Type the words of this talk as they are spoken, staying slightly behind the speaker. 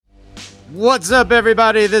What's up,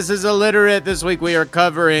 everybody? This is Illiterate. This week we are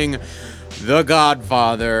covering The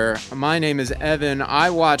Godfather. My name is Evan. I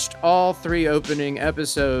watched all 3 opening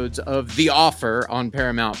episodes of The Offer on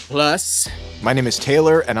Paramount Plus. My name is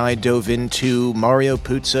Taylor, and I dove into Mario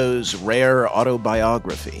Puzo's rare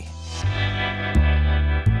autobiography.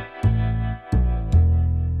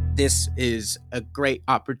 This is a great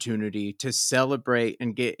opportunity to celebrate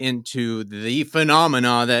and get into the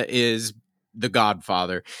phenomena that is The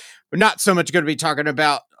Godfather. We're not so much going to be talking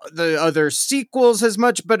about the other sequels as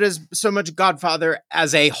much, but as so much Godfather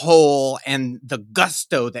as a whole and the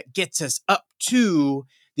gusto that gets us up to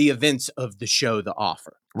the events of the show, The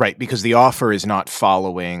Offer. Right, because The Offer is not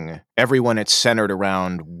following everyone. It's centered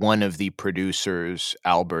around one of the producers,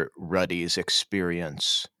 Albert Ruddy's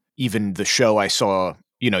experience. Even the show I saw,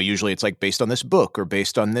 usually it's like based on this book or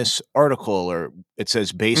based on this article, or it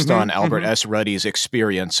says based on Albert S. Ruddy's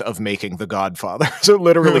experience of making The Godfather. So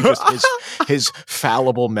literally just his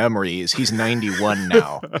fallible memories. He's 91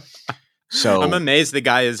 now. So I'm amazed the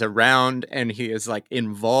guy is around and he is like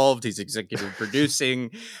involved. He's executive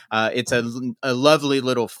producing. It's a lovely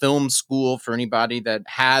little film school for anybody that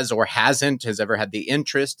has or has ever had the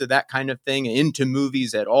interest of that kind of thing, into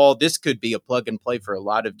movies at all. This could be a plug and play for a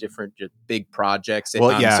lot of different big projects.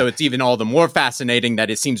 So it's even all the more fascinating that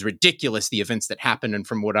it seems ridiculous, the events that happen. And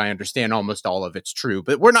from what I understand, almost all of it's true.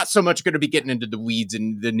 But we're not so much going to be getting into the weeds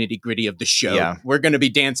and the nitty gritty of the show. Yeah. We're going to be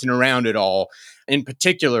dancing around it all. In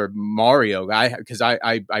particular, Mario, because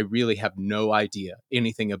I really have no idea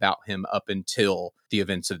anything about him up until the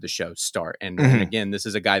events of the show start. And again, this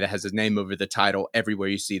is a guy that has his name over the title. Everywhere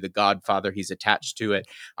you see The Godfather, he's attached to it.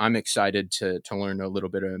 I'm excited to learn a little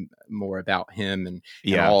bit more about him and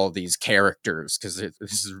all of these characters, because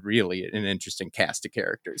this is really an interesting cast of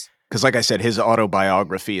characters. Because like I said, his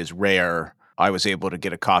autobiography is rare. I was able to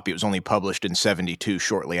get a copy. It was only published in 1972,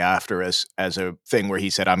 shortly after, as a thing where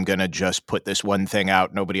he said, I'm going to just put this one thing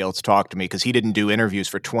out. Nobody else talked to me, because he didn't do interviews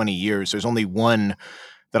for 20 years. There's only one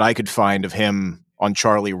that I could find of him on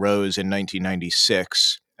Charlie Rose in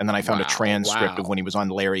 1996. And then I found a transcript of when he was on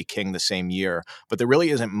Larry King the same year. But there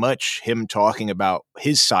really isn't much him talking about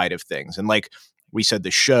his side of things. And like we said,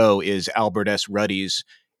 the show is Albert S. Ruddy's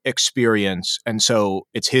experience, and so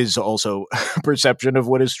it's his also perception of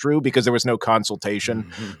what is true, because there was no consultation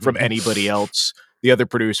from anybody else, the other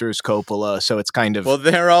producers, Coppola. So it's kind of, well,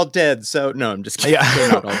 they're all dead, so no, I'm just kidding.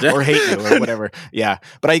 They're not all dead. Or hate you or whatever. Yeah,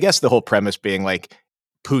 but I guess the whole premise being like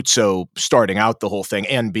Puzo starting out the whole thing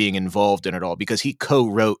and being involved in it all, because he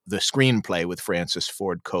co-wrote the screenplay with Francis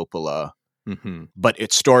Ford Coppola. But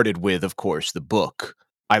it started with, of course, the book.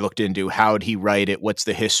 I looked into how'd he write it, what's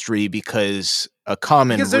the history, because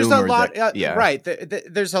there's a lot, that, right.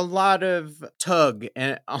 There's a lot of tug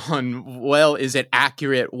on, well, is it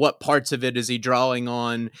accurate? What parts of it is he drawing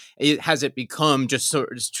on? Has it become just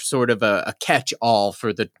sort of a catch-all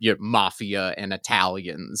for the mafia and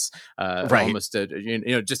Italians? Right. Almost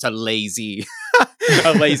just a lazy,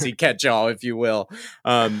 a lazy catch-all, if you will.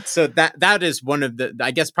 So that is one of the,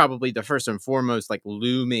 I guess, probably the first and foremost like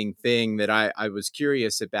looming thing that I was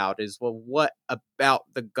curious about is, well, what about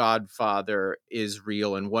The Godfather is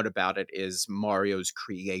real and what about it is Mario's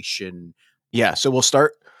creation? Yeah, so we'll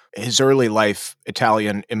start his early life,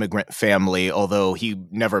 Italian immigrant family, although he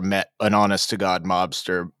never met an honest-to-God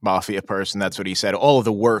mobster, mafia person. That's what he said. All of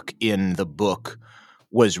the work in the book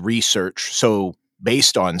was research, so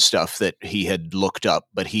based on stuff that he had looked up,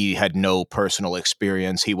 but he had no personal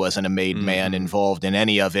experience. He wasn't a made man involved in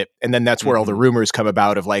any of it. And then that's where all the rumors come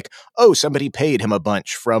about of like, oh, somebody paid him a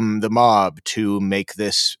bunch from the mob to make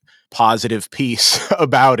this positive piece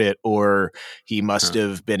about it, or he must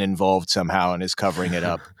have been involved somehow and is covering it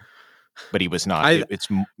up. But he was not. I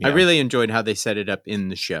really enjoyed how they set it up in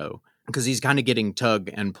the show, because he's kind of getting tug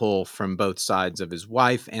and pull from both sides of his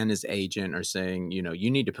wife, and his agent are saying, you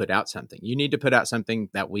need to put out something. You need to put out something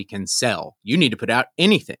that we can sell. You need to put out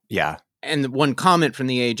anything. Yeah. And one comment from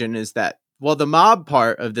the agent is that, well, the mob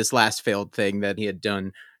part of this last failed thing that he had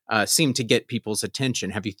done seemed to get people's attention.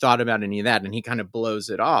 Have you thought about any of that? And he kind of blows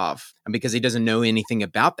it off, and because he doesn't know anything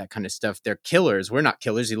about that kind of stuff. They're killers. We're not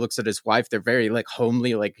killers. He looks at his wife. They're very like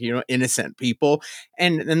homely, like, innocent people.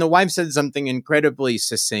 And then the wife said something incredibly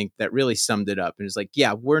succinct that really summed it up. And it's like,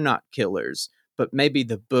 yeah, we're not killers, but maybe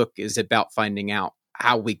the book is about finding out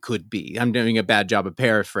how we could be. I'm doing a bad job of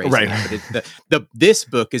paraphrasing. Right. But this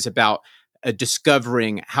book is about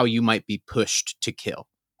discovering how you might be pushed to kill.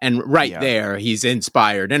 And there, he's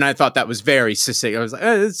inspired. And I thought that was very succinct. I was like,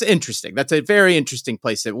 it's interesting. That's a very interesting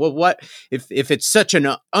place. Well, what if it's such an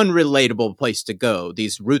unrelatable place to go,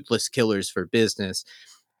 these ruthless killers for business,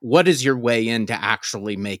 what is your way in to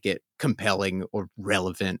actually make it compelling or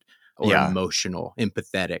relevant or emotional,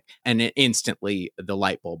 empathetic. And instantly the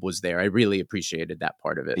light bulb was there. I really appreciated that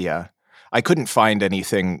part of it. Yeah. I couldn't find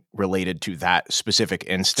anything related to that specific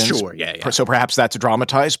instance. Sure, yeah. So perhaps that's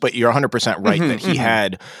dramatized, but you're 100% right that he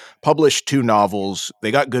had published 2 novels.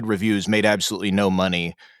 They got good reviews, made absolutely no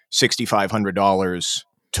money, $6,500.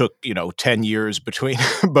 Took, 10 years between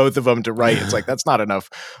both of them to write. It's like, that's not enough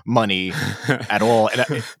money at all.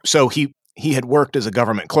 And so he had worked as a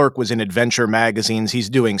government clerk, was in adventure magazines. He's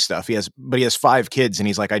doing stuff. He has 5 kids, and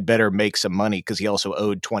he's like, I'd better make some money, because he also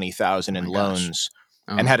owed $20,000 in loans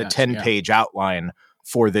and had a 10-page outline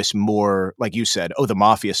for this more, like you said, the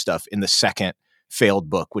mafia stuff in the second failed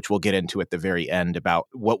book, which we'll get into at the very end, about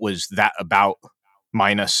what was that about,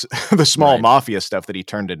 minus the small mafia stuff that he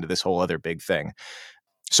turned into this whole other big thing.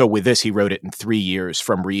 So with this, he wrote it in 3 years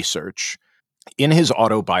from research. In his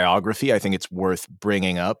autobiography, I think it's worth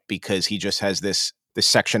bringing up, because he just has this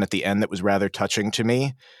section at the end that was rather touching to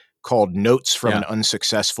me, called Notes from an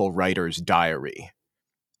Unsuccessful Writer's Diary.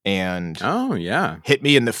 And hit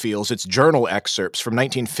me in the feels. It's journal excerpts from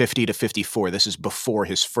 1950 to 54. This is before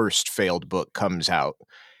his first failed book comes out.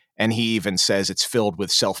 And he even says it's filled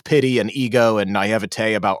with self-pity and ego and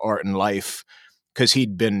naivete about art and life, because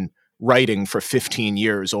he'd been writing for 15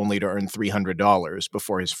 years only to earn $300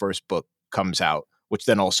 before his first book comes out, which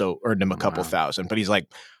then also earned him a couple thousand. But he's like,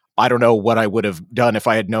 I don't know what I would have done if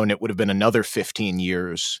I had known it would have been another 15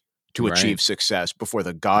 years to achieve success before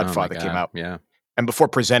The Godfather came out. Yeah. And before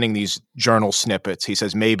presenting these journal snippets, he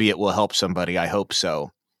says, maybe it will help somebody. I hope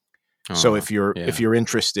so. So if you're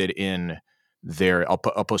interested in there, I'll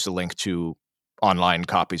post a link to online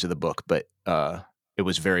copies of the book, but it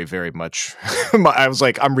was very, very much, I was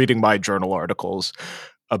like, I'm reading my journal articles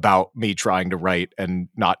about me trying to write and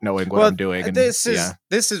not knowing what I'm doing. And this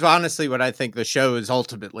is honestly what I think the show is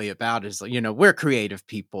ultimately about, is, we're creative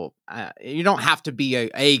people. You don't have to be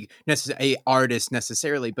a artist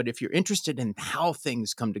necessarily, but if you're interested in how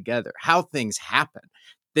things come together, how things happen,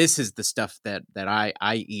 this is the stuff that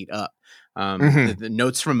I eat up. The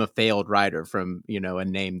Notes from a Failed Writer, from a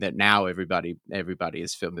name that now everybody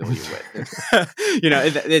is familiar with.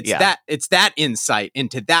 It's that insight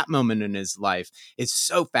into that moment in his life is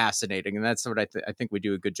so fascinating, and that's what I think we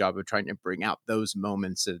do a good job of trying to bring out, those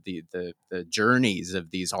moments of the journeys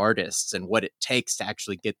of these artists and what it takes to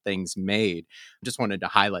actually get things made. I just wanted to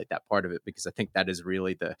highlight that part of it, because I think that is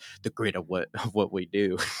really the grit of what we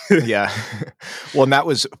do. Yeah. Well, and that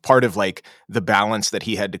was part of like the balance that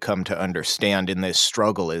he had to come to understand in this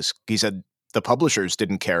struggle. Is he said the publishers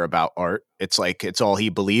didn't care about art. It's like, it's all he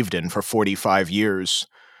believed in for 45 years.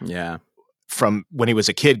 Yeah. From when he was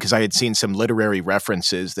a kid, because I had seen some literary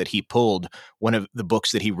references that he pulled. One of the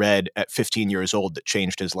books that he read at 15 years old that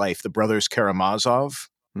changed his life, The Brothers Karamazov,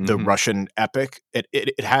 the Russian epic.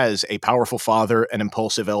 It has a powerful father, an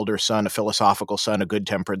impulsive elder son, a philosophical son, a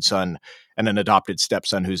good-tempered son, and an adopted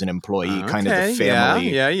stepson who's an employee. Kind of the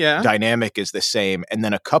family dynamic is the same. And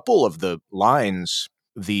then a couple of the lines,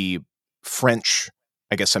 the French,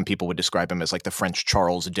 I guess some people would describe him as like the French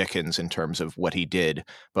Charles Dickens in terms of what he did.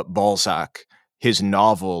 But Balzac, his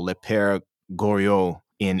novel Le Père Goriot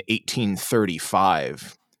in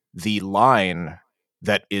 1835, the line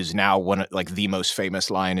that is now one of like the most famous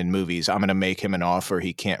line in movies, I'm going to make him an offer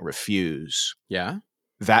he can't refuse. Yeah.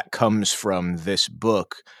 That comes from this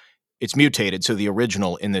book. It's mutated. So the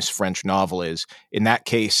original in this French novel is, in that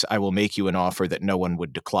case, I will make you an offer that no one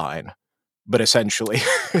would decline. But essentially,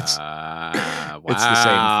 it's the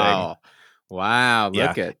same thing. Wow,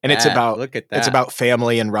 look at and that. It's about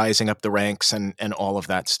family and rising up the ranks and all of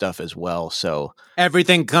that stuff as well. So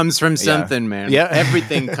everything comes from something, man. Yeah.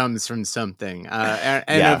 Everything comes from something.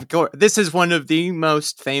 Of course, this is one of the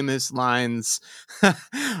most famous lines,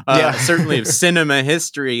 certainly of cinema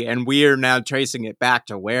history. And we are now tracing it back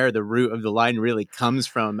to where the root of the line really comes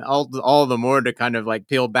from. All the more to kind of like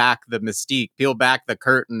peel back the mystique, peel back the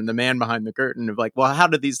curtain, the man behind the curtain of like, well, how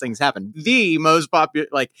did these things happen? The most popular,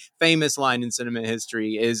 like famous line in cinema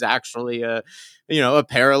history is actually a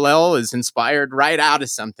parallel, is inspired right out of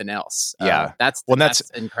something else. That's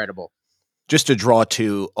incredible. Just to draw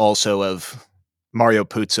to also of Mario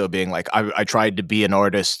Puzo being like, I tried to be an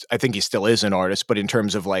artist. I think he still is an artist, but in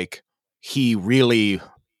terms of like, he really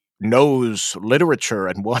knows literature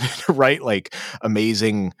and wanted to write like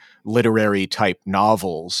amazing literary type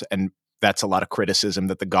novels. And that's a lot of criticism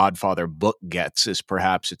that the Godfather book gets, is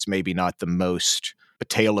perhaps it's maybe not the most A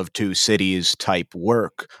Tale of Two Cities type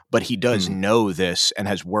work, but he does know this and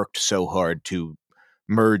has worked so hard to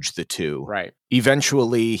merge the two. Right.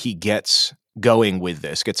 Eventually, he gets going with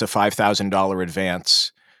this, gets a $5,000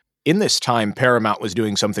 advance. In this time, Paramount was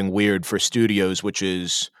doing something weird for studios, which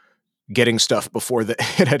is getting stuff before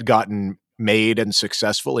it had gotten made and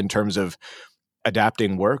successful in terms of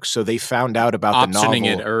adapting work. So they found out about the novel. Optioning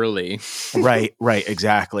it early. Right,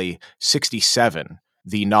 exactly. 67.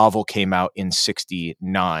 The novel came out in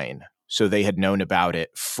 69. So they had known about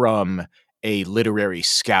it from a literary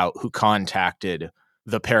scout who contacted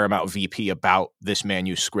the Paramount VP about this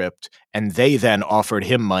manuscript. And they then offered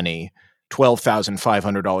him money,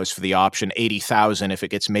 $12,500 for the option, $80,000 if it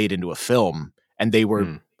gets made into a film. And they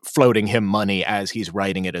were floating him money as he's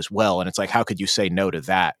writing it as well. And it's like, how could you say no to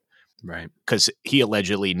that? Right. Because he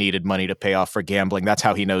allegedly needed money to pay off for gambling. That's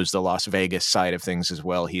how he knows the Las Vegas side of things as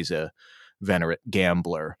well. He's a veteran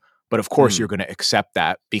gambler. But of course, you're going to accept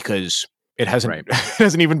that because it hasn't, it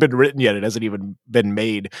hasn't even been written yet. It hasn't even been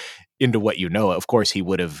made into what you know. Of course, he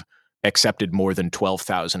would have accepted more than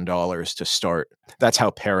 $12,000 to start. That's how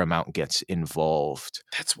Paramount gets involved.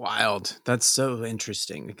 That's wild. That's so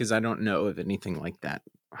interesting because I don't know of anything like that.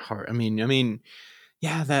 I mean,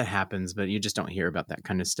 yeah, that happens, but you just don't hear about that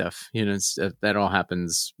kind of stuff. You know, that all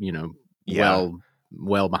happens, you know,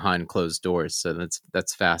 well behind closed doors. So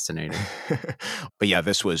that's fascinating. But yeah,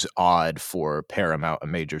 this was odd for Paramount, a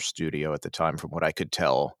major studio at the time, from what I could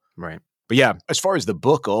tell. Right. But yeah, as far as the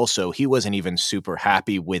book also, he wasn't even super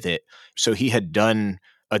happy with it. So he had done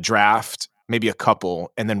a draft, maybe a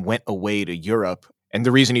couple, and then went away to Europe. And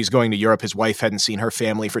the reason he's going to Europe, his wife hadn't seen her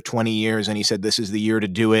family for 20 years. And he said, this is the year to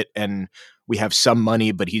do it. And we have some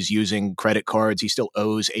money, but he's using credit cards. He still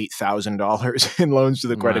owes $8,000 in loans to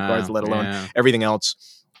the credit cards, let alone everything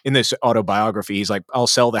else. In this autobiography, he's like, I'll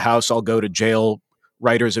sell the house. I'll go to jail.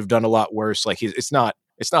 Writers have done a lot worse. Like it's not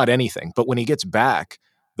anything. But when he gets back,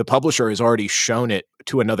 the publisher has already shown it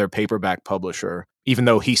to another paperback publisher, even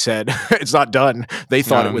though he said it's not done. They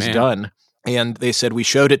thought it was done. And they said, we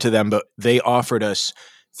showed it to them, but they offered us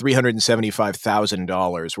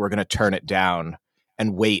 $375,000. We're going to turn it down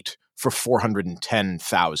and wait for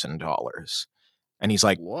 $410,000. And he's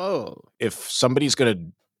like, whoa, if somebody's going to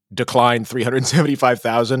decline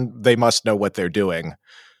 $375,000, they must know what they're doing.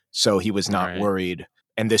 So he was not worried.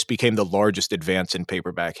 And this became the largest advance in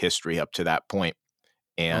paperback history up to that point.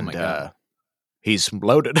 And he's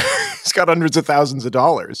loaded. He's got hundreds of thousands of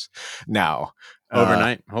dollars now.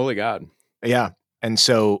 Overnight. Holy God. Yeah. And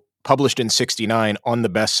so published in 69 on the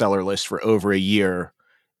bestseller list for over a year.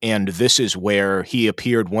 And this is where he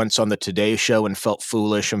appeared once on the Today Show and felt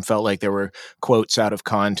foolish and felt like there were quotes out of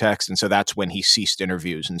context. And so that's when he ceased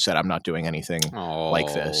interviews and said, I'm not doing anything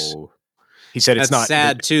like this. He said it's not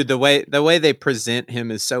sad too. The way they present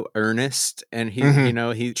him is so earnest, and he, you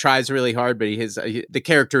know, he tries really hard, but the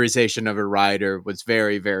characterization of a writer was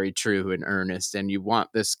very, very true and earnest. And you want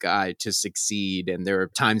this guy to succeed. And there are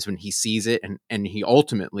times when he sees it, and he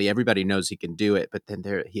ultimately, everybody knows he can do it, but then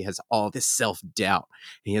he has all this self-doubt.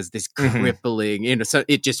 He has this crippling, you know, so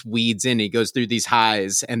it just weeds in. He goes through these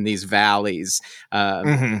highs and these valleys,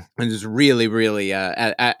 and it's really, really,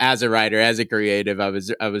 as a writer, as a creative, I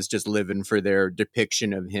was just living for their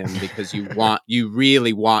depiction of him, because you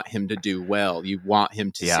really want him to do well. You want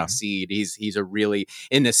him to succeed. He's a really,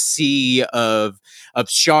 in a sea of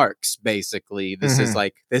sharks, basically.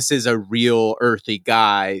 This is a real earthy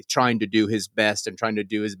guy trying to do his best and trying to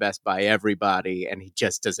do his best by everybody, and he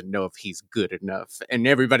just doesn't know if he's good enough. And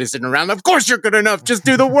everybody's sitting around, of course you're good enough, just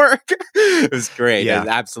do the work. It was great. I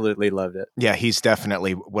absolutely loved it. Yeah, he's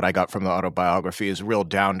definitely, what I got from the autobiography is real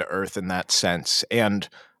down to earth in that sense. And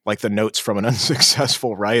like the notes from an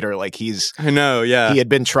unsuccessful writer, like he had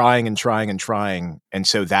been trying and trying and trying. And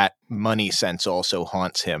so that money sense also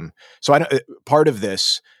haunts him. So part of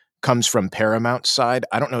this comes from Paramount's side.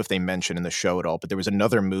 I don't know if they mention in the show at all, but there was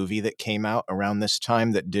another movie that came out around this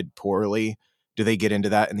time that did poorly. Do they get into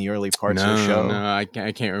that in the early parts of the show? No, I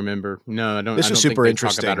can't remember. No, I don't. This was super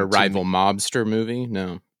interesting. Talk about a rival mobster movie?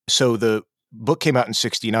 No. So the book came out in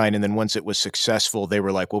 69, and then once it was successful, they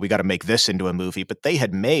were like, well, we got to make this into a movie. But they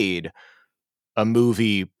had made a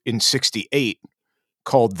movie in 68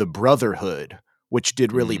 called The Brotherhood, which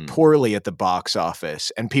did really poorly at the box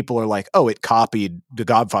office. And people are like, oh, it copied The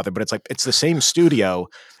Godfather, but it's like, it's the same studio,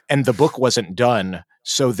 and the book wasn't done,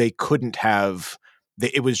 so they couldn't have,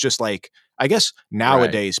 it was just like, I guess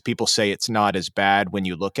nowadays people say it's not as bad when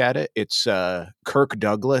you look at it. It's Kirk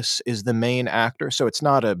Douglas is the main actor, so it's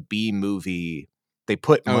not a B movie. They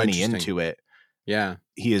put money into it. Yeah.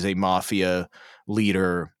 He is a mafia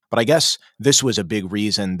leader. But I guess this was a big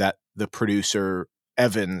reason that the producer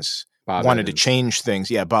Evans wanted to change things.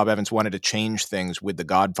 Yeah, Bob Evans wanted to change things with The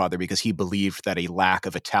Godfather because he believed that a lack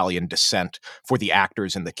of Italian descent for the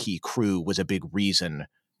actors and the key crew was a big reason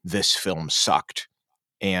this film sucked.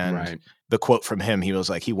 And the quote from him, he was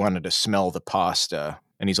like, he wanted to smell the pasta.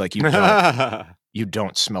 And he's like, you don't. you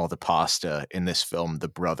don't smell the pasta in this film, The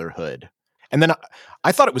Brotherhood. And then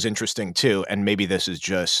I thought it was interesting too, and maybe this is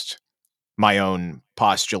just my own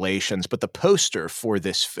postulations, but the poster for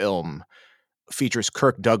this film features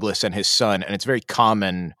Kirk Douglas and his son, and it's very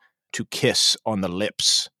common to kiss on the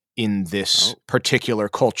lips in this particular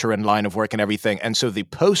culture and line of work and everything. And so the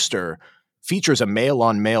poster features a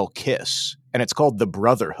male-on-male kiss, and it's called The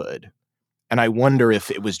Brotherhood. And I wonder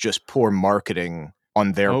if it was just poor marketing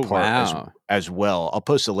on their part as well. I'll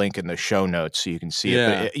post a link in the show notes so you can see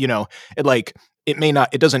it. But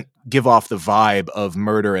it doesn't give off the vibe of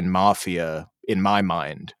Murder and Mafia in my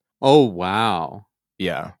mind. Oh, wow.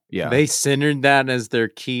 Yeah. They centered that as their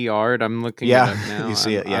key art. I'm looking it up now. You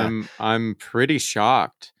see it, yeah. I'm pretty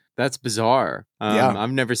shocked. That's bizarre.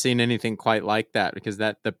 I've never seen anything quite like that, because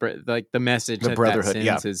the message that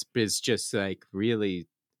sends is just like really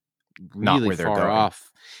not where they're far going.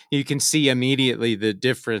 off. You can see immediately the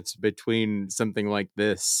difference between something like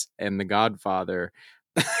this and The Godfather.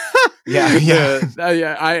 Yeah.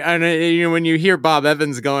 When you hear Bob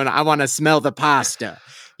Evans going, "I want to smell the pasta,"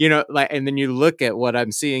 and then you look at what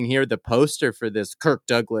I'm seeing here, the poster for this, Kirk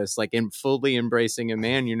Douglas, fully embracing a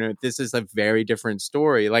man. This is a very different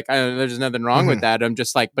story. There's nothing wrong with that. I'm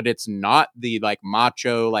just but it's not the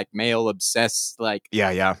macho, male obsessed,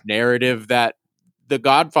 narrative that The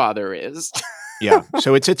Godfather is. Yeah,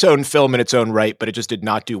 so it's its own film in its own right, but it just did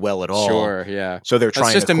not do well at all. Sure, yeah. So they're trying.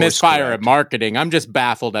 It's just a misfire of marketing. I'm just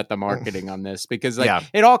baffled at the marketing on this, because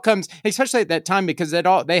it all comes, especially at that time, because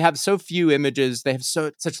they have so few images, they have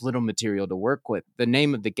such little material to work with. The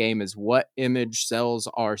name of the game is what image sells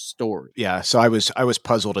our story. Yeah, so I was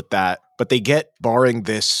puzzled at that. But they get, barring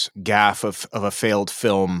this gaffe of a failed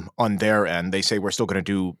film on their end, they say we're still going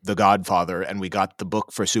to do The Godfather, and we got the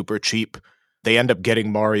book for super cheap. They end up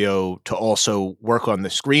getting Mario to also work on the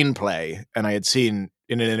screenplay. And I had seen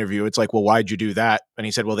in an interview, it's well, why'd you do that? And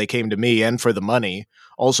he said, well, they came to me and for the money.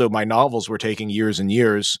 Also, my novels were taking years and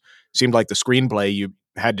years. Seemed like the screenplay you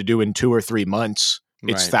had to do in 2 or 3 months.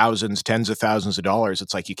 It's thousands, tens of thousands of dollars.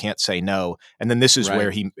 It's you can't say no. And then this is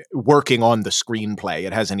where he, working on the screenplay,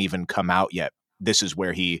 it hasn't even come out yet. This is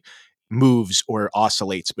where he moves or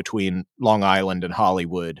oscillates between Long Island and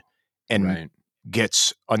Hollywood, and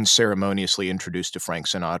gets unceremoniously introduced to Frank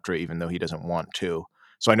Sinatra, even though he doesn't want to.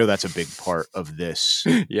 So I know that's a big part of this.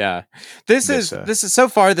 Yeah, this is so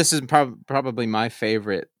far. This is probably my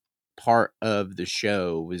favorite part of the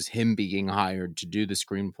show, was him being hired to do the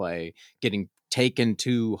screenplay, getting taken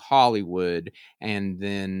to Hollywood, and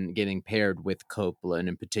then getting paired with Coppola. And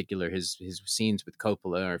in particular, his scenes with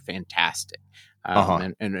Coppola are fantastic.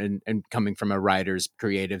 And coming from a writer's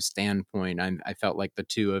creative standpoint, I felt like the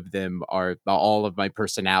two of them are all of my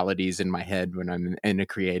personalities in my head when I'm in a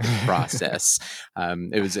creative process.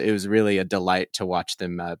 It was really a delight to watch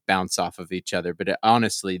them bounce off of each other. But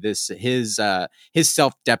honestly, his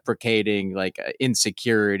self-deprecating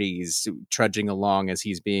insecurities trudging along as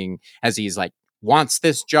he's wants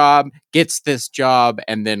this job, gets this job,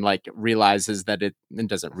 and then realizes that it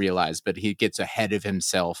doesn't realize, but he gets ahead of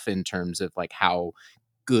himself in terms of how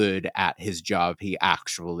good at his job he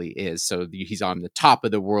actually is. So he's on the top of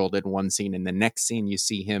the world in one scene, and the next scene you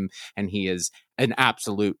see him and he is an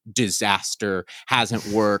absolute disaster, hasn't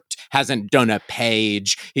worked, hasn't done a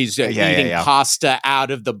page. He's eating pasta out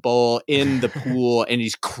of the bowl in the pool, and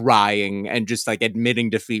he's crying and just admitting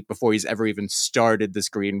defeat before he's ever even started the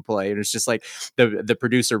screenplay. And it's just the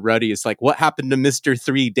producer Ruddy is what happened to Mr.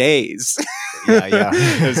 3 Days?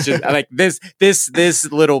 It's just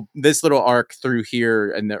this little arc through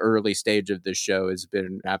here in the early stage of this show has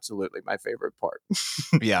been absolutely my favorite part.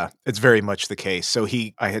 Yeah, it's very much the case. So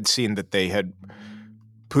I had seen that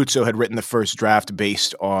Puzo had written the first draft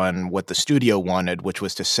based on what the studio wanted, which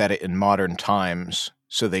was to set it in modern times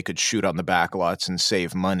so they could shoot on the backlots and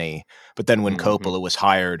save money. But then when Coppola was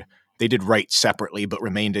hired, they did write separately but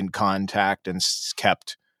remained in contact and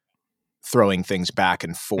kept throwing things back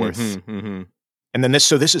and forth. And then this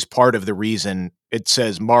is part of the reason it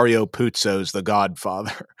says Mario Puzo's The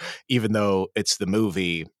Godfather, even though it's the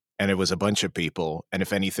movie and it was a bunch of people. And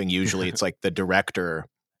if anything, usually it's the director.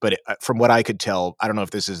 But from what I could tell, I don't know if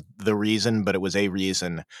this is the reason, but it was a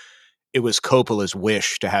reason. It was Coppola's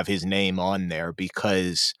wish to have his name on there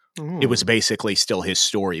because it was basically still his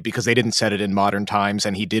story, because they didn't set it in modern times,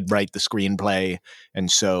 and he did write the screenplay. And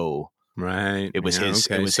so it was his.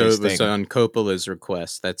 Okay. It was so his it was thing. on Coppola's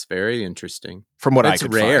request. That's very interesting. From what I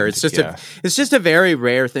could rare. find. It's just a very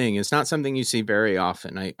rare thing. It's not something you see very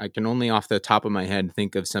often. I can only off the top of my head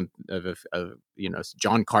think of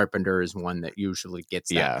John Carpenter is one that usually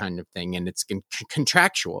gets that kind of thing, and it's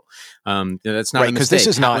contractual. That's not right, because this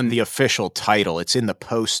is not the official title. It's in the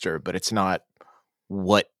poster, but it's not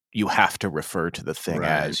what you have to refer to the thing Right.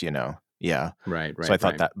 as, Yeah. Right. So I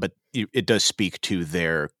thought that, but it does speak to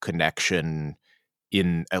their connection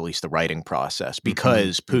in at least the writing process,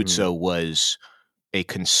 because Puzo was a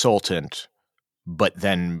consultant, but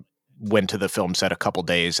then went to the film set a couple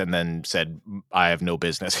days and then said, I have no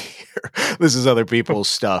business here. This is other people's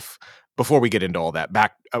stuff. Before we get into all that,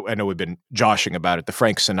 I know we've been joshing about it, the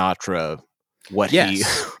Frank Sinatra, what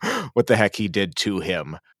the heck he did to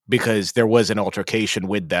him, because there was an altercation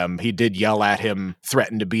with them. He did yell at him,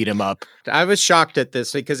 threaten to beat him up. I was shocked at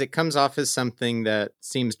this because it comes off as something that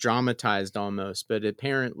seems dramatized almost, but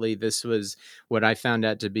apparently this was what I found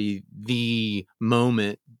out to be the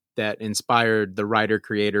moment that inspired the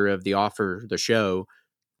writer-creator of The Offer, the show.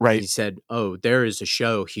 Right. He said, "Oh, there is a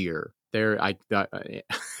show here. And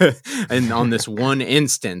on this one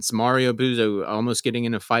instance, Mario Puzo almost getting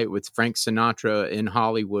in a fight with Frank Sinatra in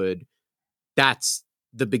Hollywood. That's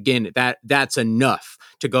the beginning. That's enough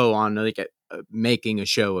to go on making a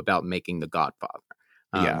show about making The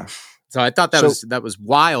Godfather." So I thought that was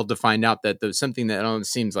wild to find out that there's something that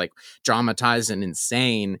almost seems like dramatized and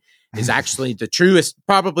insane is actually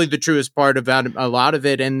probably the truest part about a lot of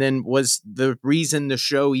it, and then was the reason the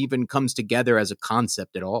show even comes together as a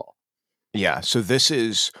concept at all. Yeah, so this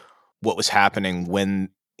is what was happening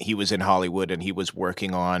when he was in Hollywood and he was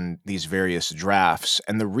working on these various drafts.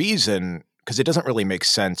 And the reason, because it doesn't really make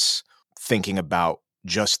sense thinking about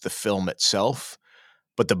just the film itself,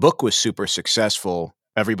 but the book was super successful.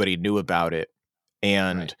 Everybody knew about it.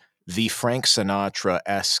 And the Frank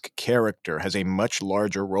Sinatra-esque character has a much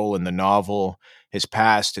larger role in the novel, his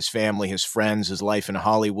past, his family, his friends, his life in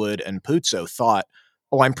Hollywood. And Puzo thought,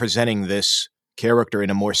 I'm presenting this character in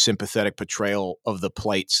a more sympathetic portrayal of the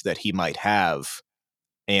plights that he might have.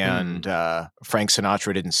 And Frank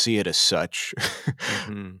Sinatra didn't see it as such.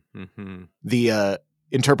 The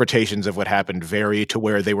interpretations of what happened vary to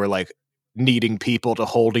where they were like needing people to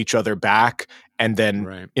hold each other back. And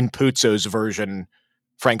then in Puzo's version,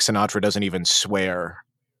 Frank Sinatra doesn't even swear.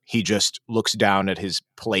 He just looks down at his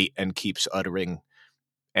plate and keeps uttering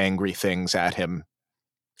angry things at him.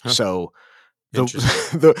 So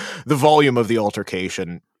the volume of the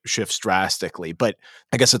altercation shifts drastically. But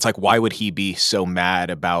I guess it's like, why would he be so mad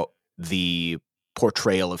about the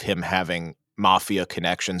portrayal of him having mafia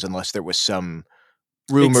connections unless there was some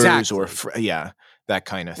rumors or that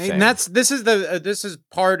kind of thing. And this is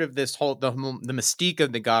part of this whole the mystique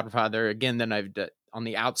of The Godfather again that I've on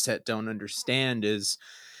the outset don't understand is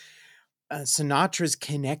Sinatra's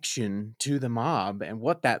connection to the mob and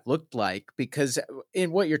what that looked like, because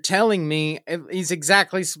in what you're telling me, he's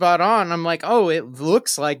exactly spot on. I'm like, oh, it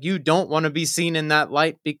looks like you don't want to be seen in that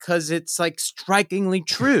light because it's like strikingly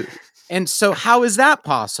true. And so how is that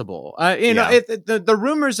possible? The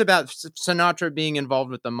rumors about Sinatra being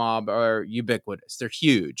involved with the mob are ubiquitous. They're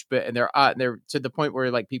huge, but they're to the point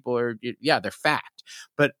where like people are, they're fact.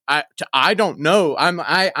 But I don't know.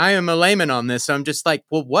 I am a layman on this. So I'm just like,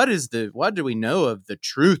 well, what do we know of the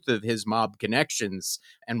truth of his mob connections,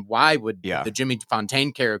 and why would the Jimmy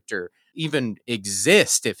Fontaine character even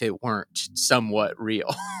exist if it weren't somewhat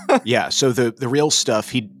real? So the real stuff,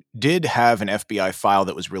 he did have an FBI file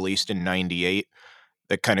that was released in 98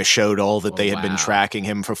 that kind of showed all that they had been tracking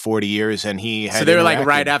him for 40 years, and he had. So they were like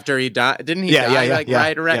right after he died, didn't he?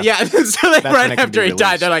 Right around. So like right after he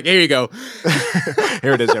died, they're like, here you go.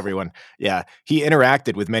 Here it is, everyone. Yeah, he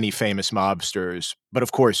interacted with many famous mobsters, but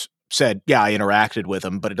of course said, I interacted with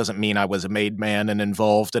him, but it doesn't mean I was a made man and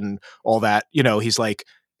involved and all that. He's like,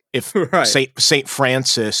 if Saint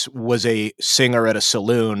Francis was a singer at a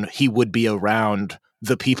saloon, he would be around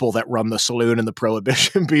the people that run the saloon and the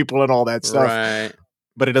prohibition people and all that stuff. Right.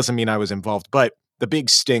 But it doesn't mean I was involved. But the big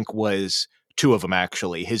stink was two of them,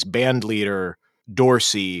 actually. His band leader,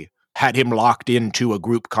 Dorsey, had him locked into a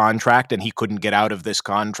group contract and he couldn't get out of this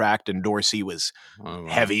contract. And Dorsey was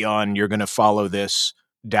heavy on, you're going to follow this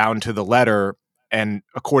down to the letter. And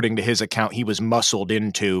according to his account, he was muscled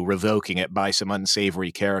into revoking it by some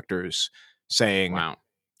unsavory characters saying,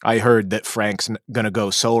 I heard that Frank's going to go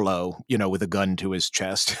solo, with a gun to his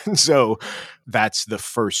chest. So that's the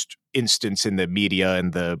first instance in the media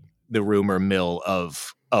and the rumor mill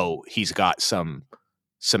of, he's got some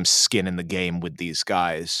skin in the game with these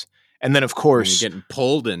guys. And then, of course, you're getting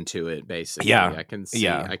pulled into it, basically. Yeah, I can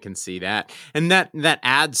see that, and that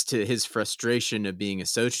adds to his frustration of being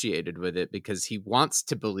associated with it because he wants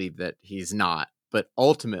to believe that he's not, but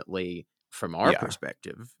ultimately, from our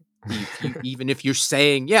perspective, even if you're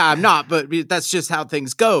saying, I'm not, but that's just how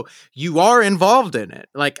things go, you are involved in it.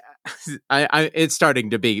 Like, it's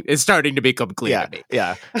starting to become clear to me.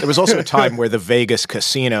 Yeah. There was also a time where the Vegas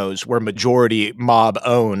casinos were majority mob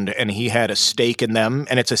owned, and he had a stake in them,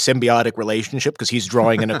 and it's a symbiotic relationship because he's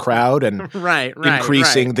drawing in a crowd and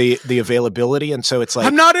increasing the availability, and so it's like,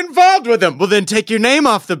 I'm not involved with them. Well, then take your name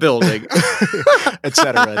off the building, et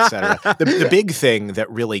cetera, et cetera. The big thing that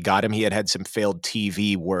really got him, he had some failed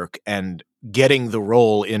TV work, and getting the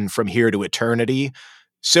role in From Here to Eternity,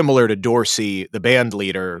 similar to Dorsey, the band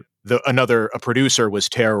leader, a producer was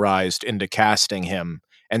terrorized into casting him.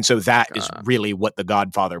 And so that is really what The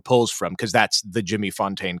Godfather pulls from, because that's the Jimmy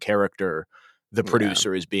Fontaine character. The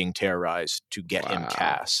producer is being terrorized to get him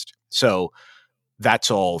cast. So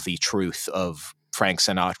that's all the truth of Frank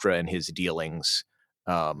Sinatra and his dealings.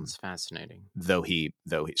 It's fascinating.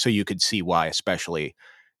 So you could see why, especially,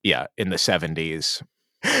 in the 70s,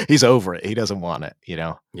 he's over it. He doesn't want it,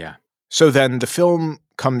 Yeah. So then the film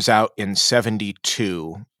comes out in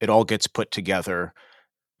 72. It all gets put together.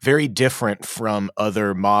 Very different from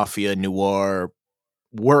other mafia noir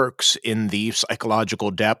works in the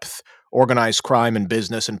psychological depth, organized crime and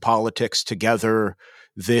business and politics together.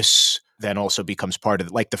 This then also becomes part of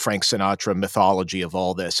the Frank Sinatra mythology of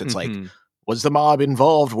all this. It's like, was the mob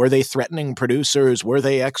involved? Were they threatening producers? Were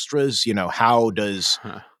they extras? How does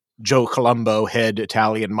Joe Colombo, head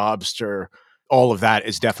Italian mobster, all of that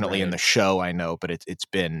is definitely in the show, I know, but it's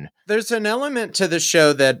been... There's an element to the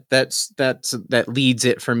show that leads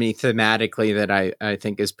it for me thematically that I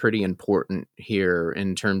think is pretty important here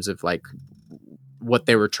in terms of what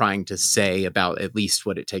they were trying to say about at least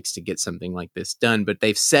what it takes to get something like this done. But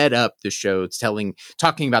they've set up the show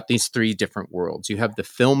talking about these three different worlds. You have the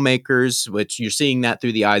filmmakers, which you're seeing that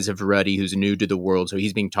through the eyes of Ruddy, who's new to the world. So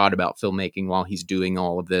he's being taught about filmmaking while he's doing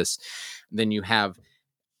all of this. Then you have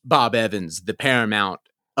Bob Evans, the Paramount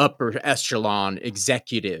upper echelon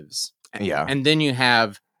executives. Yeah. And then you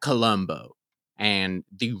have Columbo and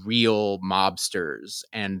the real mobsters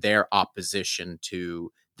and their opposition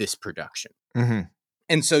to this production. Mm-hmm.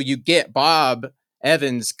 And so you get Bob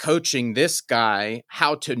Evans coaching this guy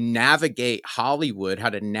how to navigate Hollywood, how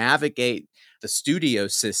to navigate the studio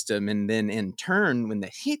system. And then in turn, when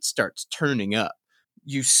the heat starts turning up,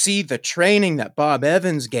 you see the training that Bob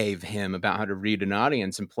Evans gave him about how to read an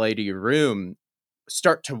audience and play to your room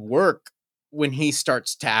start to work when he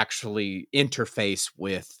starts to actually interface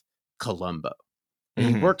with Columbo.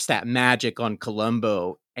 And he works that magic on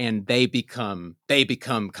Columbo, and they become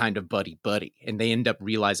kind of buddy, and they end up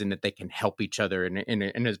realizing that they can help each other in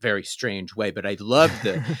a very strange way. But I love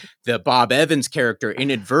the Bob Evans character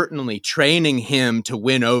inadvertently training him to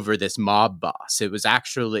win over this mob boss.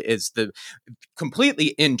 It's the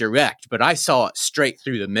completely indirect, but I saw it straight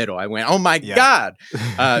through the middle. I went, oh my God.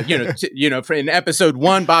 In episode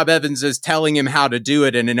 1, Bob Evans is telling him how to do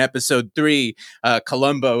it. And in episode 3,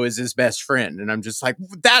 Columbo is his best friend. And I'm just like,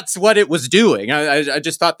 that's what it was doing. I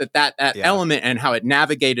just thought that element and how it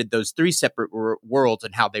navigated those three separate worlds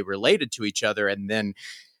and how they related to each other. And then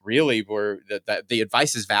really were the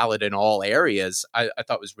advice is valid in all areas. I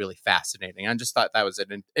thought was really fascinating. I just thought that was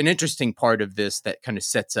an interesting part of this that kind of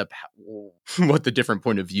sets up what the different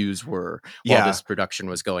point of views were while this production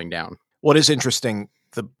was going down. What is interesting,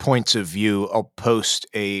 the points of view, I'll post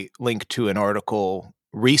a link to an article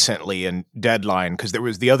recently in Deadline, because there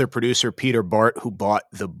was the other producer, Peter Bart, who bought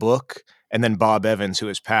the book, and then Bob Evans, who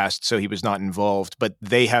has passed, so he was not involved. But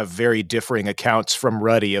they have very differing accounts from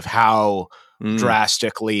Ruddy of how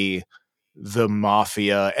drastically the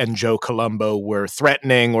mafia and Joe Colombo were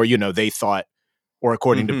threatening, or, they thought, or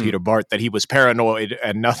according to Peter Bart, that he was paranoid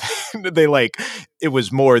and nothing. It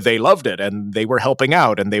was more, they loved it and they were helping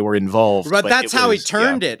out and they were involved. But that's how he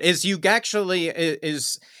turned it, is you actually,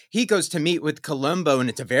 he goes to meet with Columbo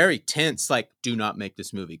and it's a very tense, do not make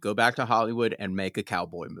this movie. Go back to Hollywood and make a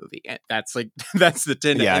cowboy movie. And that's the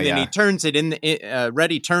tenet. And then he turns it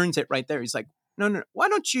Reddy turns it right there. He's like, no, why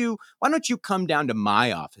don't you come down to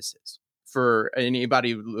my offices? For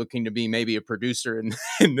anybody looking to be maybe a producer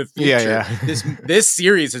in the future, this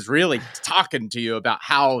series is really talking to you about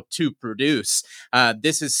how to produce.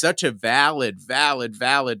 This is such a valid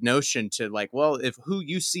notion to if who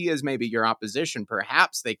you see as maybe your opposition,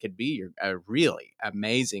 perhaps they could be a really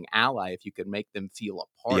amazing ally if you can make them feel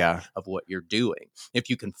a part of what you're doing. If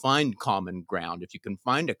you can find common ground, if you can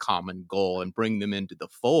find a common goal and bring them into the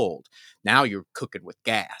fold, now you're cooking with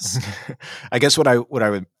gas. I guess what I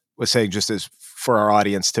was saying, just as for our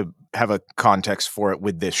audience to have a context for it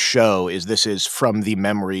with this show, is this is from the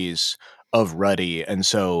memories of Ruddy. And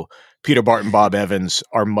so Peter Bart and Bob Evans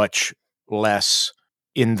are much less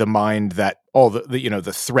in the mind that all the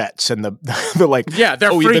the threats and the the like, Yeah,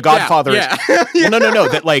 they're the freaked Godfather out. is well, no,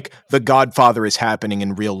 that like the Godfather is happening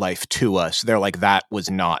in real life to us. They're like, that was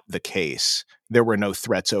not the case. There were no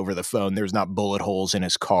threats over the phone. There's not bullet holes in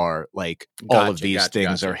his car. Like all of these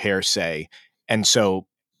things are hearsay. And so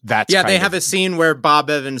that's they have a scene where Bob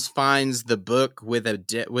Evans finds the book with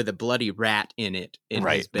a bloody rat in it.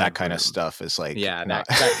 Right, that kind of stuff is like that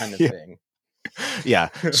kind of thing. Yeah.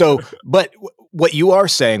 So, but what you are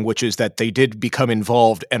saying, which is that they did become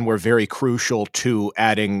involved and were very crucial to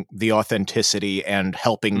adding the authenticity and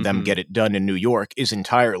helping them get it done in New York, is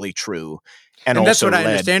entirely true. And that's what I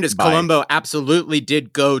understand is Columbo absolutely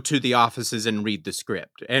did go to the offices and read the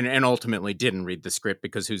script, and ultimately didn't read the script,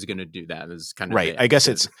 because who's going to do that is kind of right. I guess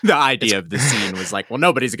it's the idea of the scene was like, well,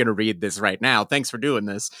 nobody's going to read this right now. Thanks for doing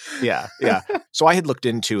this. Yeah. So I had looked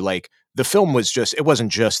into like the film was it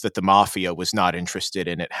wasn't just that the mafia was not interested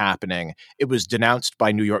in it happening. It was denounced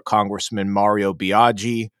by New York Congressman Mario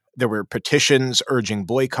Biaggi. There were petitions urging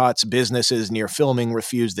boycotts. Businesses near filming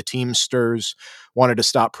refused. The Teamsters wanted to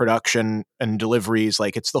stop production and deliveries.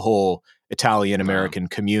 Like, it's the whole Italian-American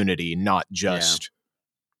community, not just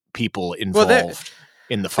people involved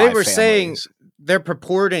in the five They were families. saying, they're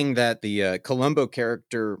purporting that the Columbo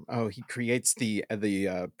character, he creates the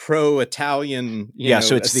pro-Italian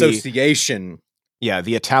so it's association.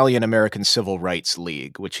 The Italian-American Civil Rights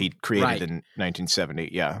League, which he created in 1970.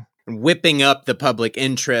 Yeah. Whipping up the public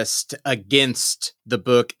interest against the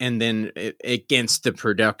book and then against the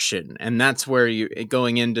production. And that's where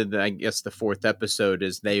going into the fourth episode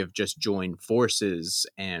is they have just joined forces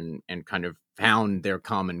and kind of found their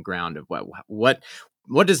common ground of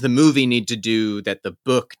what does the movie need to do that the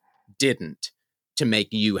book didn't to make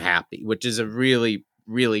you happy, which is a really,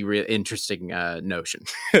 really, really interesting notion.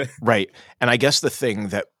 Right. And I guess the thing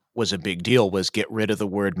that was a big deal was get rid of the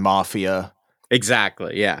word mafia.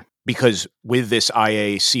 Exactly. Yeah. Because with this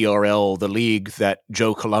IACRL, the league that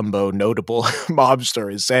Joe Colombo, notable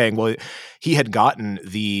mobster, is saying, well, he had gotten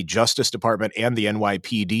the Justice Department and the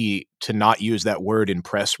NYPD to not use that word in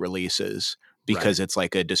press releases because it's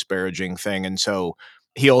like a disparaging thing. And so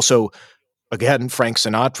he also, again, Frank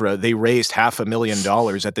Sinatra, they raised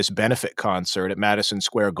 $500,000 at this benefit concert at Madison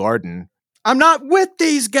Square Garden. I'm not with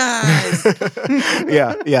these guys.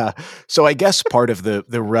 Yeah. So I guess part of the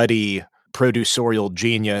ruddy producerial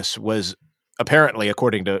genius was apparently,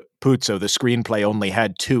 according to Puzo, the screenplay only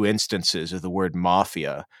had 2 instances of the word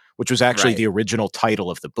mafia, which was actually the original title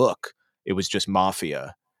of the book. It was just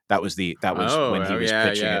Mafia. That was when he was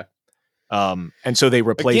pitching it. And so they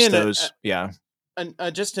replaced those.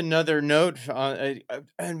 Just another note,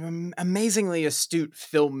 an amazingly astute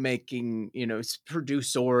filmmaking,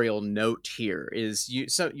 producerial note here is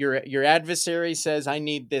your adversary says, I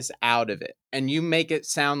need this out of it. And you make it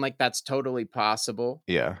sound like that's totally possible.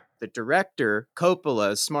 Yeah. The director,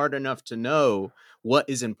 Coppola, is smart enough to know what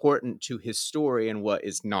is important to his story and what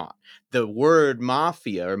is not. The word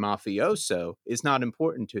mafia or mafioso is not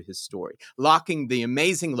important to his story. Locking the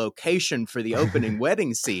amazing location for the opening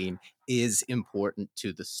wedding scene is important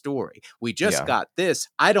to the story. We just got this.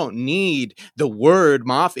 I don't need the word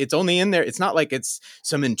mafia. It's only in there. It's not like it's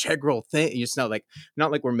some integral thing. It's not like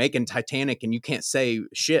we're making Titanic and you can't say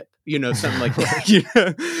ship, something like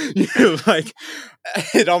that. Like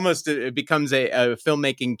it becomes a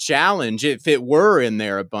filmmaking challenge if it were in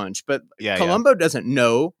there a bunch. But Columbo doesn't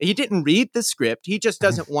know. He didn't read the script. He just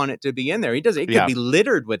doesn't want it to be in there. It could be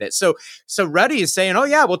littered with it. So Ruddy is saying, oh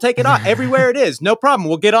yeah, we'll take it off everywhere it is. No problem.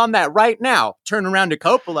 We'll get on that right now. Turn around to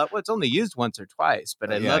Coppola. Well, it's only used once or twice,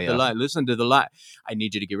 but I love the line. Listen to the line. I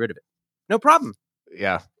need you to get rid of it. No problem.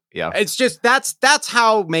 Yeah. It's just that's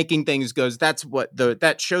how making things goes. That's what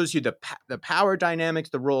that shows you the power dynamics,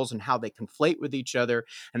 the roles, and how they conflate with each other.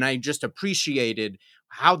 And I just appreciated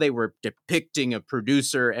how they were depicting a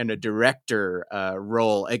producer and a director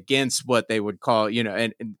role against what they would call,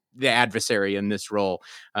 and the adversary in this role,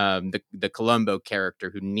 the Columbo character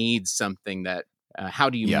who needs something that. How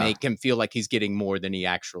do you make him feel like he's getting more than he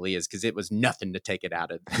actually is? Because it was nothing to take it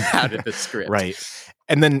out of the script, right?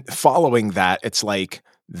 And then following that, it's like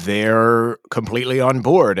they're completely on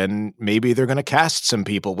board, and maybe they're going to cast some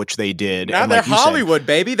people, which they did. Now and they're Hollywood,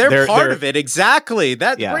 baby. They're part of it. Exactly.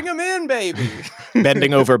 Bring them in, baby.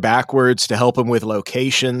 Bending over backwards to help them with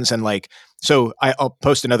locations and like. So I'll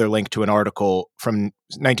post another link to an article from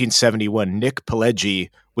 1971. Nick Pileggi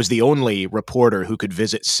was the only reporter who could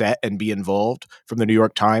visit set and be involved from the New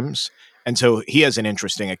York Times. And so he has an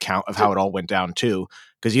interesting account of how it all went down too.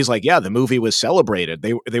 Because he's like, the movie was celebrated.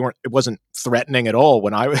 They weren't. It wasn't threatening at all.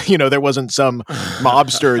 When there wasn't some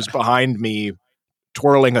mobsters behind me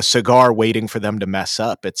twirling a cigar waiting for them to mess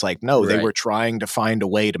up. It's like, no, they Right. were trying to find a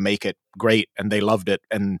way to make it great, and they loved it.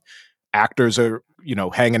 And actors are,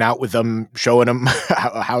 hanging out with them, showing them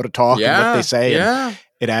how to talk and what they say. Yeah. And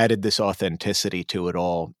it added this authenticity to it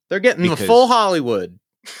all. They're getting the because- full Hollywood.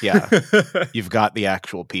 Yeah. You've got the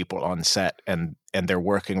actual people on set, and they're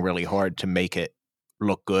working really hard to make it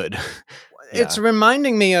look good. It's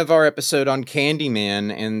reminding me of our episode on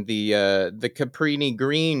Candyman and the Caprini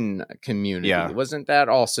Green community. Yeah. Wasn't that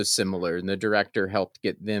also similar? And the director helped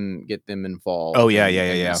get them involved. Oh, yeah,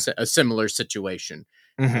 in a similar situation.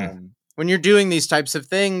 Mm-hmm. When you're doing these types of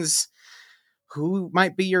things, who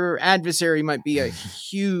might be your adversary might be a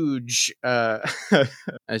huge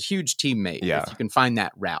teammate. Yeah. If you can find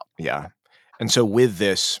that route. Yeah. And so with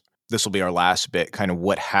this will be our last bit, kind of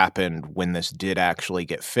what happened when this did actually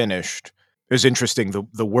get finished. It was interesting.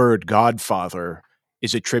 The word Godfather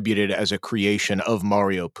is attributed as a creation of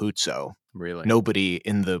Mario Puzo. Really? Nobody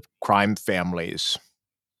in the crime families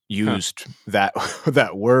used that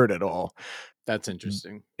word at all. That's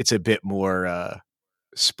interesting. It's a bit more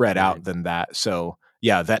spread out than that. So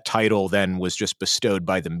yeah, that title then was just bestowed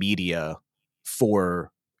by the media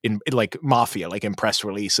for in like mafia, like in press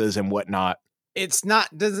releases and whatnot. It's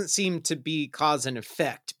not, doesn't seem to be cause and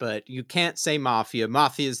effect, but you can't say mafia.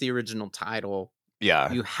 Mafia is the original title.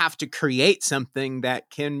 Yeah. You have to create something that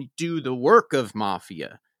can do the work of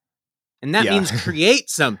mafia. And that means create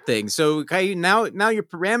something. So okay, now your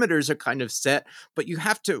parameters are kind of set, but you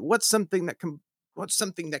have to, what's something that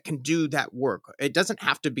can do that work? It doesn't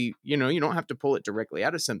have to be, you don't have to pull it directly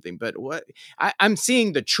out of something, but I'm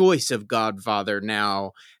seeing the choice of Godfather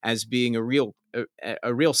now as being a real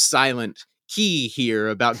silent key here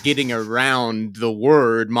about getting around the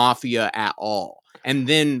word mafia at all. And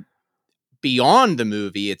then beyond the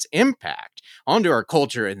movie, its impact onto our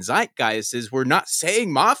culture and zeitgeist is we're not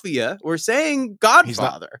saying mafia, we're saying Godfather. He's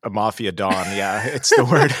not a mafia don. Yeah, it's the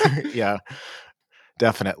word. Yeah.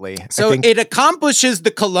 Definitely. So it accomplishes the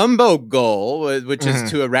Columbo goal, which is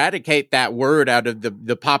to eradicate that word out of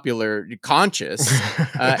the popular conscious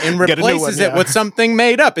and replaces it with something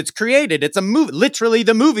made up. It's created. It's a movie, literally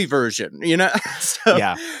the movie version, So,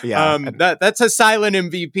 that's a silent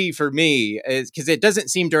MVP for me, because it doesn't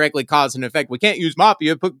seem directly cause and effect. We can't use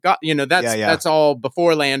mafia. That's all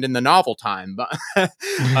before land in the novel time.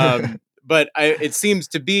 But it seems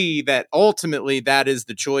to be that ultimately that is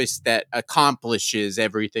the choice that accomplishes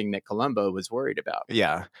everything that Columbo was worried about.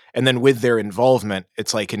 Yeah. And then with their involvement,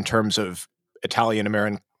 it's like in terms of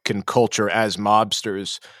Italian-American culture as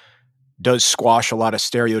mobsters, does squash a lot of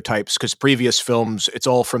stereotypes, because previous films, it's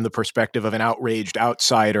all from the perspective of an outraged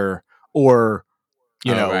outsider or,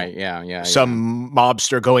 some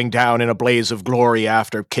mobster going down in a blaze of glory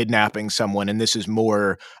after kidnapping someone. And this is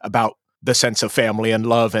more about the sense of family and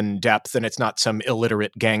love and depth, and it's not some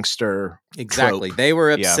illiterate gangster. Exactly. trope. They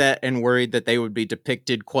were upset and worried that they would be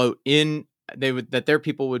depicted, quote, that their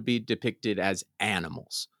people would be depicted as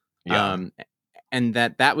animals. Yeah. And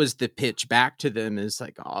that was the pitch back to them, is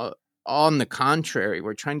like, on the contrary,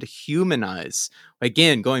 we're trying to humanize.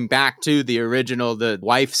 Again, going back to the original, the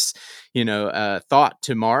wife's, thought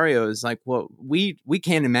to Mario is like, well, we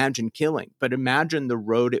can't imagine killing, but imagine the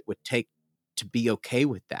road it would take to be okay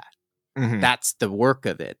with that. Mm-hmm. That's the work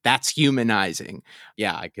of it. That's humanizing.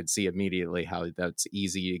 Yeah, I could see immediately how that's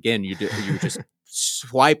easy. Again, you just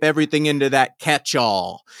swipe everything into that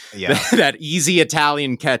catch-all, that easy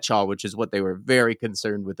Italian catch-all, which is what they were very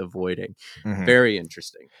concerned with avoiding. Mm-hmm. Very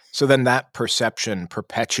interesting. So then that perception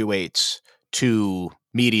perpetuates to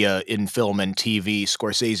media in film and TV.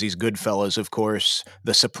 Scorsese's Goodfellas, of course,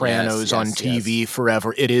 The Sopranos on TV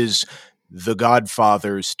forever. It is The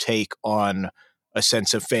Godfather's take on a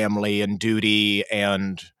sense of family and duty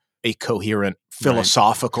and a coherent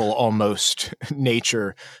philosophical almost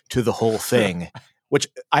nature to the whole thing, which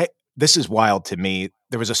this is wild to me.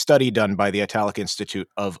 There was a study done by the Italic Institute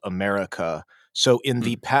of America. So in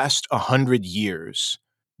the past 100 years,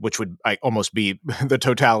 which would almost be the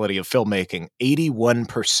totality of filmmaking,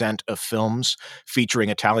 81% of films featuring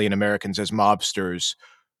Italian Americans as mobsters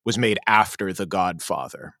was made after The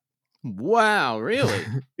Godfather. Wow, really?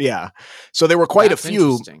 Yeah. So there were quite a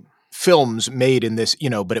few films made in this,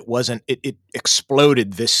 but it wasn't, it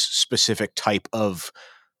exploded. This specific type of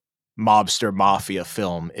mobster mafia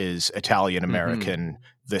film is Italian American,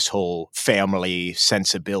 this whole family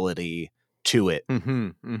sensibility to it. Mm-hmm,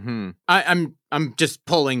 mm-hmm. I'm I'm just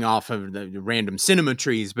pulling off of the random cinema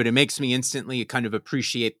trees, but it makes me instantly kind of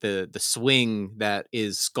appreciate the swing that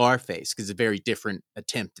is Scarface, because it's a very different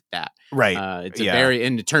attempt at that. Right. It's a very,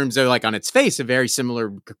 in terms of like on its face, a very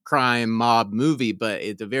similar crime mob movie, but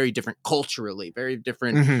it's a very different culturally, very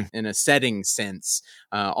different in a setting sense,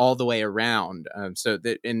 all the way around. And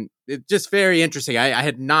it's just very interesting. I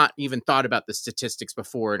had not even thought about the statistics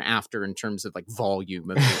before and after in terms of like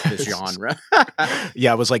volume of this genre.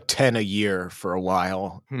 Yeah, it was like 10 a year for a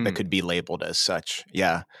while that could be labeled as such.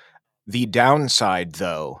 Yeah. The downside,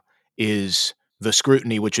 though, is the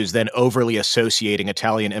scrutiny, which is then overly associating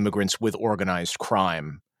Italian immigrants with organized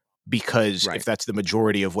crime, because if that's the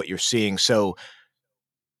majority of what you're seeing. So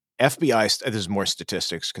FBI, this is more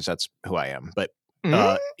statistics because that's who I am, but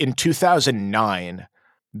in 2009,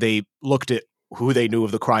 they looked at who they knew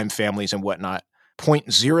of the crime families and whatnot.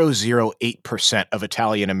 0.008% of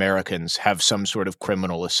Italian Americans have some sort of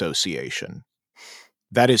criminal association.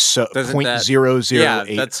 That is so 0.008%. Yeah,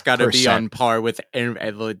 that's got to be on par with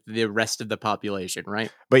the rest of the population,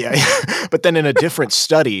 right? But yeah, but then in a different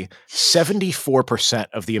study, 74%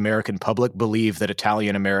 of the American public believe that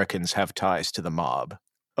Italian Americans have ties to the mob.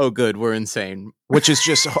 Oh, good. We're insane. Which is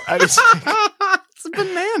just it's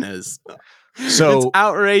bananas. So it's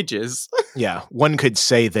outrageous. Yeah, one could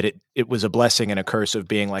say that it was a blessing and a curse of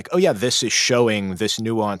being like, oh yeah, this is showing this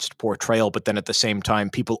nuanced portrayal, but then at the same time,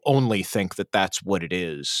 people only think that that's what it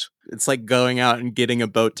is. It's like going out and getting a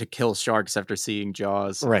boat to kill sharks after seeing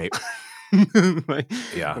Jaws. Right. I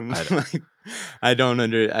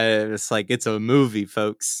don't it's like, it's a movie,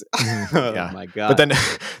 folks. Oh my God. But then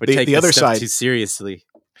the other side too seriously.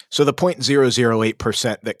 So the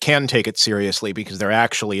 0.008% that can take it seriously because they're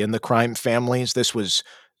actually in the crime families, this was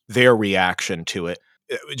their reaction to it.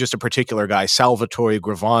 Just a particular guy, Salvatore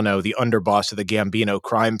Gravano, the underboss of the Gambino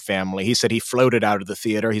crime family, he said he floated out of the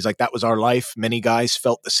theater. He's like, that was our life. Many guys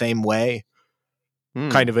felt the same way.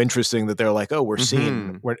 Kind of interesting that they're like, oh, we're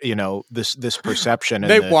seen. We're, this perception.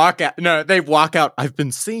 They walk out. No, they walk out. I've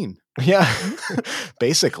been seen. Yeah,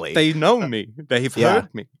 basically. They know me. They've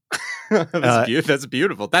heard me. That's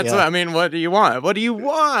beautiful. That's what I mean. What do you want?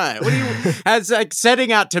 As like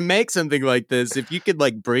setting out to make something like this, if you could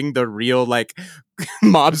like bring the real like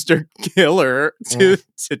mobster killer to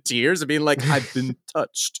tears, I mean, like, I've been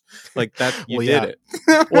touched like that. You did it.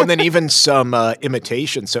 Well, and then even some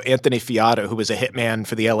imitation. So Anthony Fiata, who was a hitman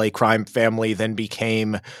for the LA crime family, then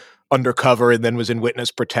became undercover and then was in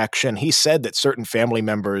witness protection. He said that certain family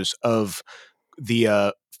members of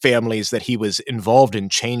the families that he was involved in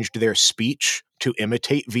changed their speech to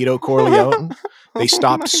imitate Vito Corleone. They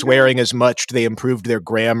stopped swearing as much. They improved their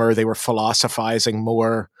grammar. They were philosophizing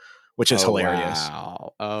more, which is hilarious.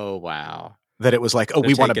 Wow. Oh, wow. That it was like,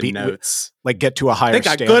 we want to be notes. Like get to a higher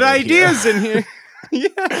standard. They got good ideas in here.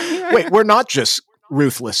 Yeah. Wait, we're not just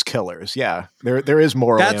ruthless killers. Yeah. There is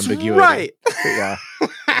moral ambiguity. Right. Yeah.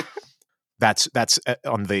 That's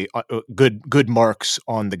on the good marks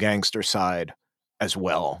on the gangster side as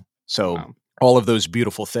well. So all of those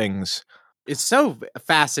beautiful things. It's so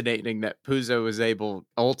fascinating that Puzo was able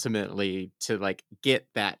ultimately to like get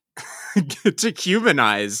that to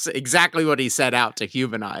humanize exactly what he set out to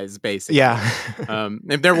humanize, basically. Yeah.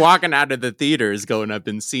 If they're walking out of the theaters going up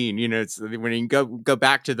and seeing, it's when you go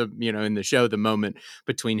back to the, in the show, the moment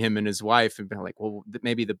between him and his wife, and be like, well,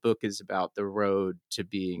 maybe the book is about the road to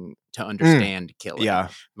understand killing. Yeah.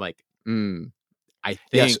 Like, I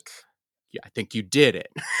think. Yeah, I think you did it.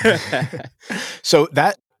 So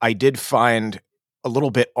that I did find a little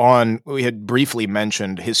bit on, we had briefly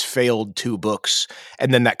mentioned his failed 2 books,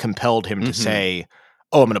 and then that compelled him to say,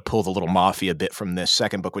 oh, I'm going to pull the Little Mafia bit from this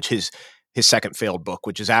second book, which his second failed book,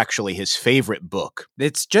 which is actually his favorite book.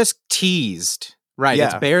 It's just teased. Right. Yeah.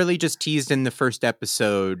 It's barely just teased in the first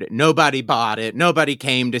episode. Nobody bought it. Nobody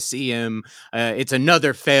came to see him. It's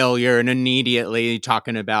another failure. And immediately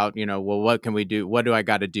talking about, well, what can we do? What do I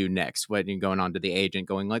got to do next? What are you going on to the agent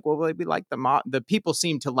going like, well, we like the people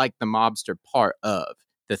seem to like the mobster part of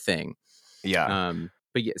the thing. Yeah.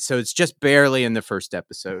 But yeah, so it's just barely in the first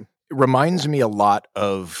episode. It reminds me a lot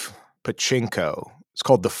of Pachinko. It's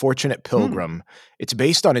called The Fortunate Pilgrim. It's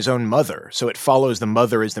based on his own mother. So it follows the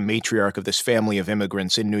mother as the matriarch of this family of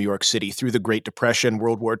immigrants in New York City through the Great Depression,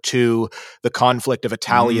 World War II, the conflict of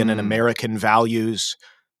Italian and American values,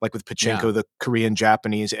 like with Pachinko, the Korean,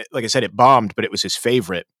 Japanese. Like I said, it bombed, but it was his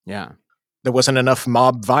favorite. Yeah. There wasn't enough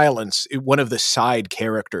mob violence. One of the side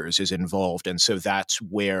characters is involved. And so that's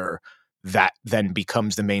where that then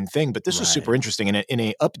becomes the main thing. But this is super interesting. In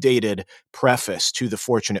an updated preface to The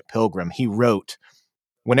Fortunate Pilgrim, he wrote,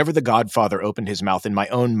 "Whenever the Godfather opened his mouth, in my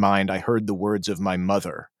own mind, I heard the words of my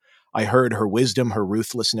mother. I heard her wisdom, her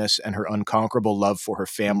ruthlessness, and her unconquerable love for her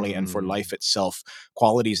family and for life itself,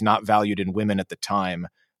 qualities not valued in women at the time.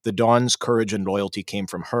 The Don's courage and loyalty came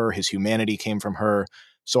from her. His humanity came from her.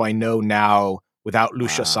 So I know now, without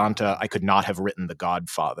Lucia Santa, I could not have written The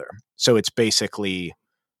Godfather. So it's basically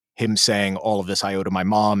him saying all of this I owe to my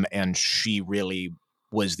mom, and she really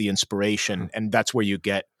was the inspiration. And that's where you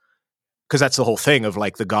get, because that's the whole thing of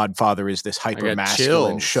like The Godfather is this hyper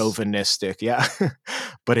masculine, chauvinistic,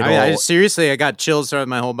 but seriously, I got chills throughout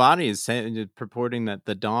my whole body. Is purporting that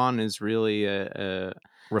the Don is really a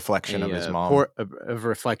reflection of his mom, a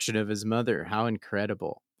reflection of his mother. How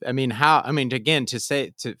incredible! I mean, again,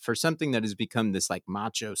 for something that has become this like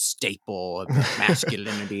macho staple of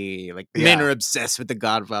masculinity, like men are obsessed with The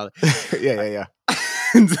Godfather. yeah.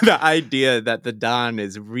 The idea that the Don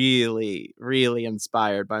is really, really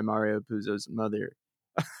inspired by Mario Puzo's mother.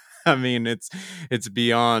 I mean, it's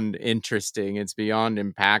beyond interesting. It's beyond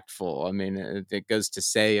impactful. I mean, it goes to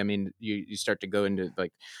say, I mean, you start to go into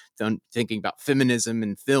like thinking about feminism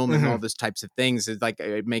and film and all those types of things. It's like,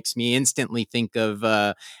 it makes me instantly think of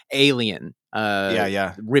Alien.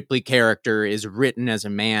 Ripley character is written as a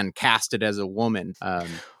man, casted as a woman.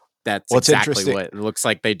 That's exactly what it looks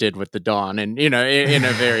like they did with the Don, and in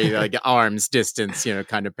a very like arm's distance,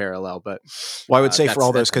 kind of parallel. But I would say for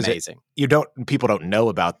all those, because people don't know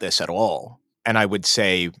about this at all, and I would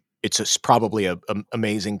say it's probably a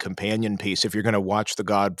amazing companion piece if you're going to watch The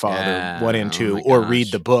Godfather 1 and 2, or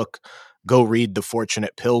read the book. Go read The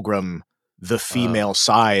Fortunate Pilgrim, the female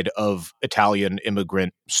side of Italian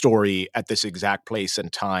immigrant story at this exact place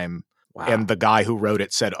and time. Wow. And the guy who wrote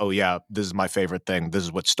it said, "Oh yeah, this is my favorite thing. This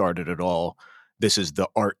is what started it all. This is the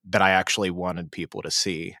art that I actually wanted people to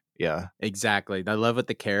see." Yeah, exactly. I love what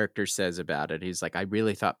the character says about it. He's like, "I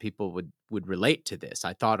really thought people would relate to this.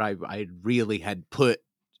 I thought I really had put,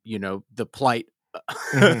 the plight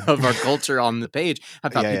of our culture on the page. I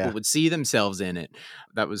thought people would see themselves in it."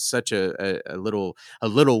 That was such a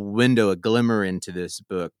little window, a glimmer into this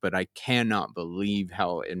book. But I cannot believe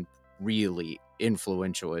how really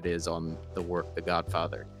influential it is on the work The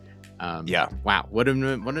Godfather. Wow, what an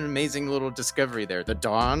amazing little discovery there. The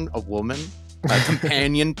Don, a woman, a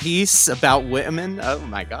companion piece about women. Oh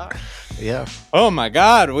my god. Yeah. Oh my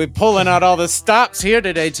god, we're pulling out all the stops here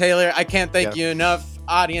today, Taylor. I can't thank you enough.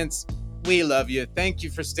 Audience, we love you. Thank you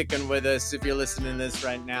for sticking with us. If you're listening to this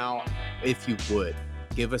right now, if you would,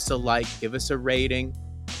 give us a like, give us a rating,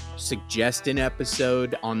 suggest an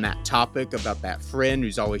episode on that topic about that friend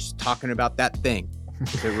who's always talking about that thing.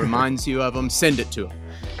 If it reminds you of them, send it to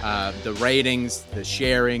them. The ratings, the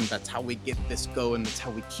sharing, that's how we get this going. That's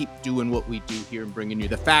how we keep doing what we do here and bringing you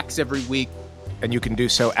the facts every week. And you can do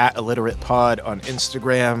so at IlliteratePod on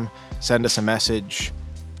Instagram. Send us a message.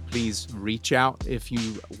 Please reach out if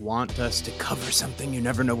you want us to cover something. You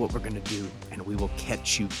never know what we're going to do. And we will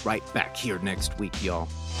catch you right back here next week, y'all.